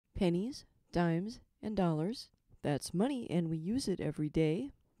Pennies, dimes, and dollars. That's money and we use it every day.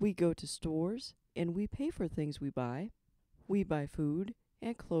 We go to stores and we pay for things we buy. We buy food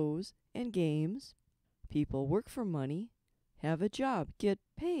and clothes and games. People work for money, have a job, get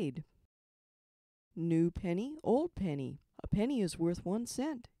paid. New penny, old penny. A penny is worth 1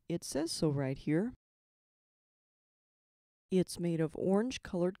 cent. It says so right here. It's made of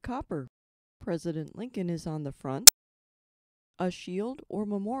orange-colored copper. President Lincoln is on the front. A shield or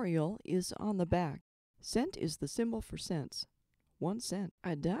memorial is on the back. Cent is the symbol for cents. 1 cent.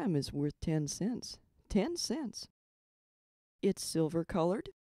 A dime is worth 10 cents. 10 cents. It's silver-colored.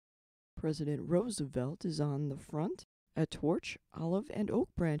 President Roosevelt is on the front. A torch, olive, and oak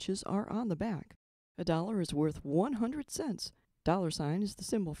branches are on the back. A dollar is worth 100 cents. Dollar sign is the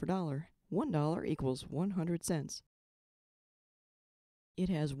symbol for dollar. $1 equals 100 cents. It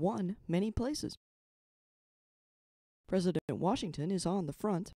has one many places. President Washington is on the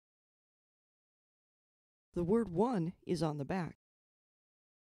front. The word one is on the back.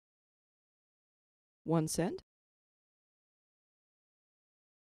 1 cent,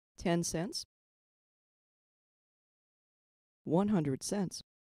 10 cents, 100 cents.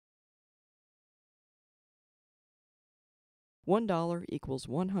 $1 equals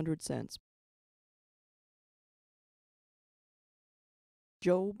 100 cents.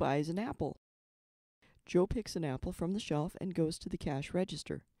 Joe buys an apple. Joe picks an apple from the shelf and goes to the cash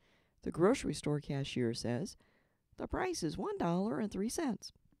register. The grocery store cashier says, "The price is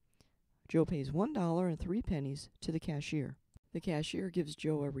 $1.03. Joe pays $1.03 to the cashier. The cashier gives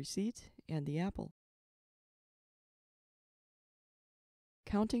Joe a receipt and the apple.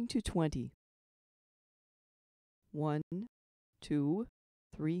 Counting to 20. 1, 2,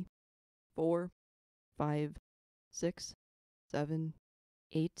 3, 4, 5, 6, 7,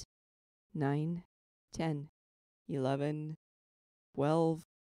 8, 9, 10, 11, 12,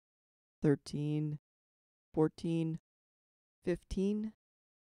 13, 14, 15,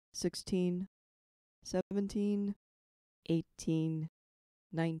 16, 17, 18,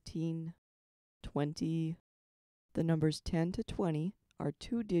 19, 20. The numbers 10 to 20 are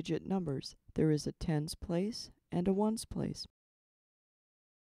 2-digit numbers. There is a tens place and a ones place.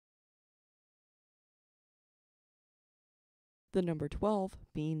 The number 12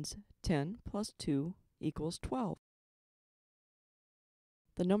 means 10 plus 2 equals 12.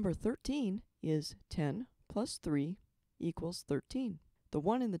 The number 13 is 10 plus 3 equals 13. The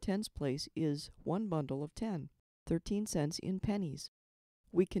 1 in the tens place is 1 bundle of 10, 13 cents in pennies.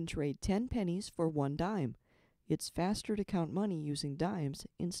 We can trade 10 pennies for 1 dime. It's faster to count money using dimes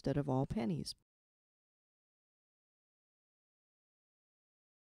instead of all pennies.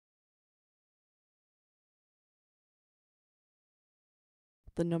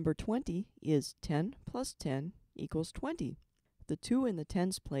 The number 20 is 10 plus 10 equals 20. The 2 in the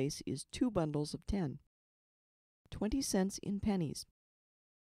tens place is 2 bundles of 10. 20 cents in pennies.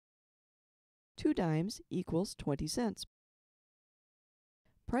 2 dimes equals 20 cents.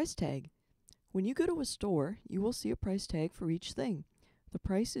 Price tag. When you go to a store, you will see a price tag for each thing. The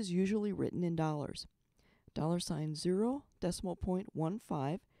price is usually written in dollars.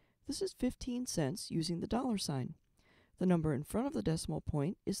 $0.15. This is 15 cents using the dollar sign. The number in front of the decimal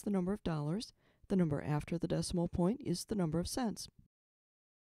point is the number of dollars. The number after the decimal point is the number of cents.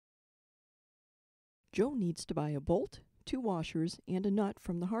 Joe needs to buy a bolt, 2 washers, and a nut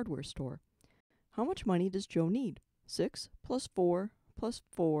from the hardware store. How much money does Joe need? 6 plus 4 plus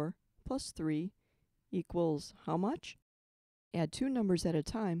 4 plus 3 equals how much? Add 2 numbers at a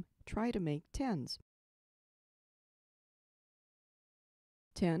time. Try to make tens.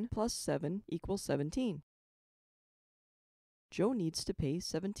 10 plus 7 equals 17. Joe needs to pay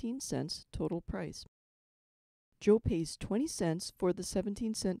 17 cents total price. Joe pays 20 cents for the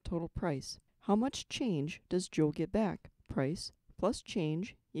 17-cent total price. How much change does Joe get back? Price plus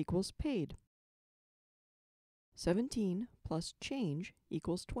change equals paid. 17 plus change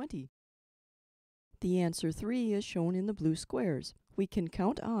equals 20. The answer 3 is shown in the blue squares. We can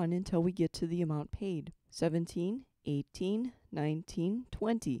count on until we get to the amount paid. 17, 18, 19,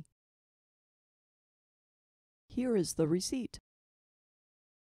 20. Here is the receipt.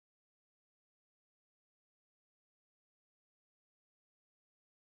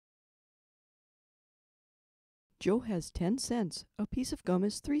 Joe has 10 cents. A piece of gum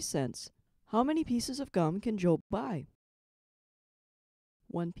is 3 cents. How many pieces of gum can Joe buy?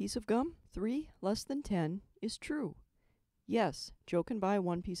 1 piece of gum, 3 less than 10 is true. Yes, Joe can buy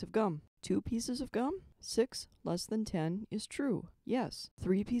 1 piece of gum. 2 pieces of gum, 6 less than 10 is true. Yes.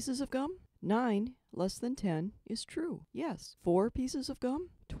 3 pieces of gum, 9 less than 10 is true. Yes. 4 pieces of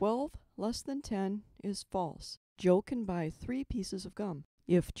gum, 12 less than 10 is false. Joe can buy 3 pieces of gum.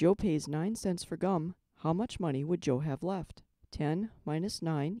 If Joe pays 9 cents for gum, how much money would Joe have left? 10 minus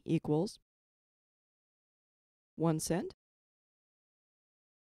 9 equals 1 cent.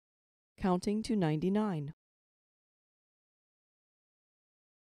 Counting to 99.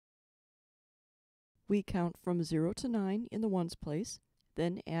 We count from 0 to 9 in the ones place,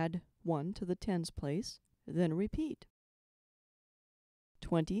 then add 1 to the tens place, then repeat.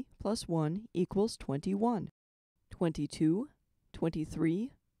 20 plus 1 equals 21. 22,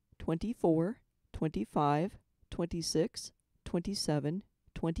 23, 24, 25, 26, 27,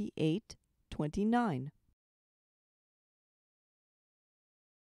 28, 29.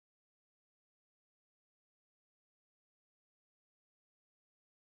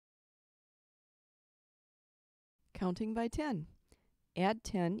 Counting by 10. Add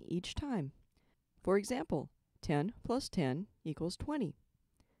 10 each time. For example, 10 plus 10 equals 20.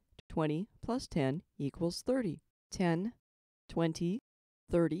 20 plus 10 equals 30. 10, 20,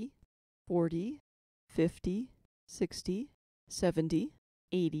 30, 40, 50, 60, 70,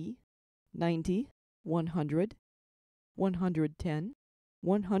 80, 90, 100, 110,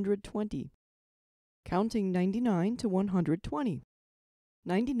 120. Counting 99 to 120.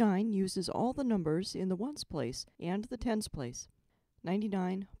 99 uses all the numbers in the ones place and the tens place.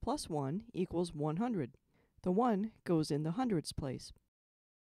 99 plus 1 equals 100. The 1 goes in the hundreds place.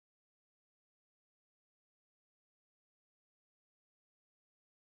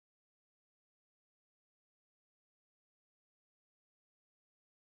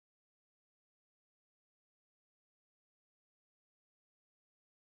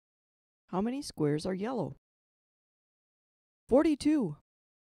 How many squares are yellow? 42.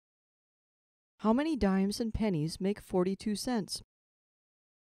 How many dimes and pennies make 42 cents?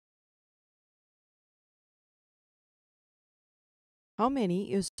 How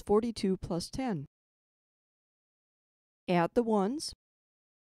many is 42 plus 10? Add the ones.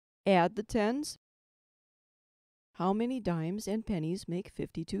 Add the tens. How many dimes and pennies make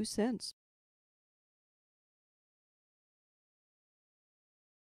 52 cents?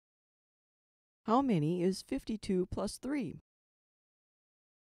 How many is 52 plus 3?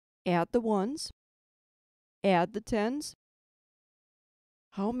 Add the ones. Add the tens.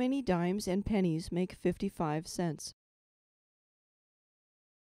 How many dimes and pennies make 55 cents?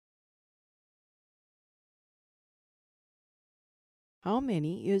 How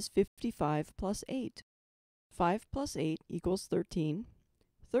many is 55 plus 8? 5 plus 8 equals 13.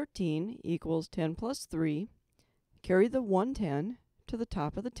 13 equals 10 plus 3. Carry the 110 to the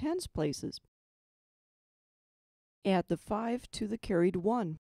top of the tens places. Add the 5 to the carried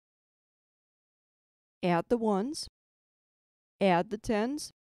 1. Add the ones. Add the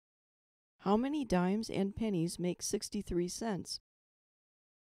tens. How many dimes and pennies make 63 cents?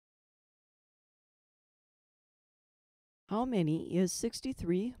 How many is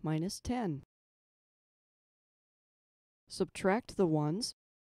 63 minus 10? Subtract the ones.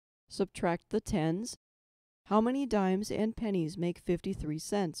 Subtract the tens. How many dimes and pennies make 53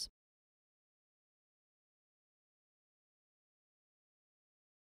 cents?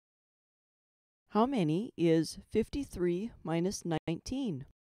 How many is 53 minus 19?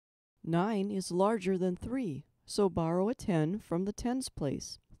 9 is larger than 3, so borrow a 10 from the tens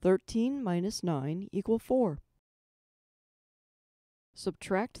place. 13 minus 9 equals 4.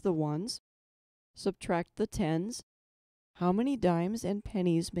 Subtract the ones. Subtract the tens. How many dimes and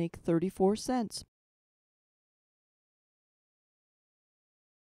pennies make 34 cents?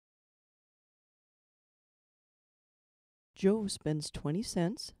 Joe spends 20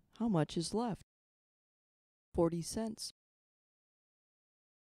 cents. How much is left? 40 cents.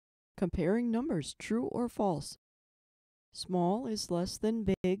 Comparing numbers, true or false? Small is less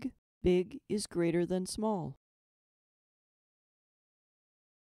than big. Big is greater than small.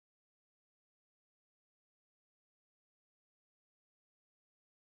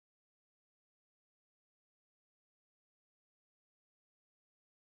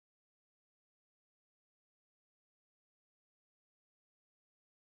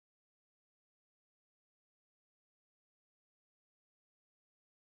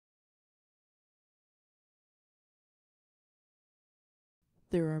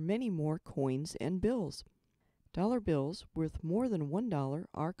 There are many more coins and bills. Dollar bills worth more than $1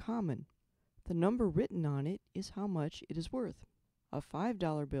 are common. The number written on it is how much it is worth. A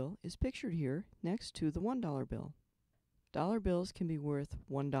 $5 bill is pictured here next to the $1 bill. Dollar bills can be worth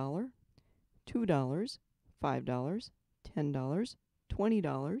 $1, $2, $5, $10,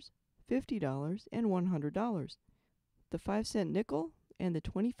 $20, $50, and $100. The 5-cent nickel and the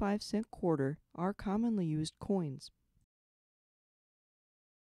 25-cent quarter are commonly used coins.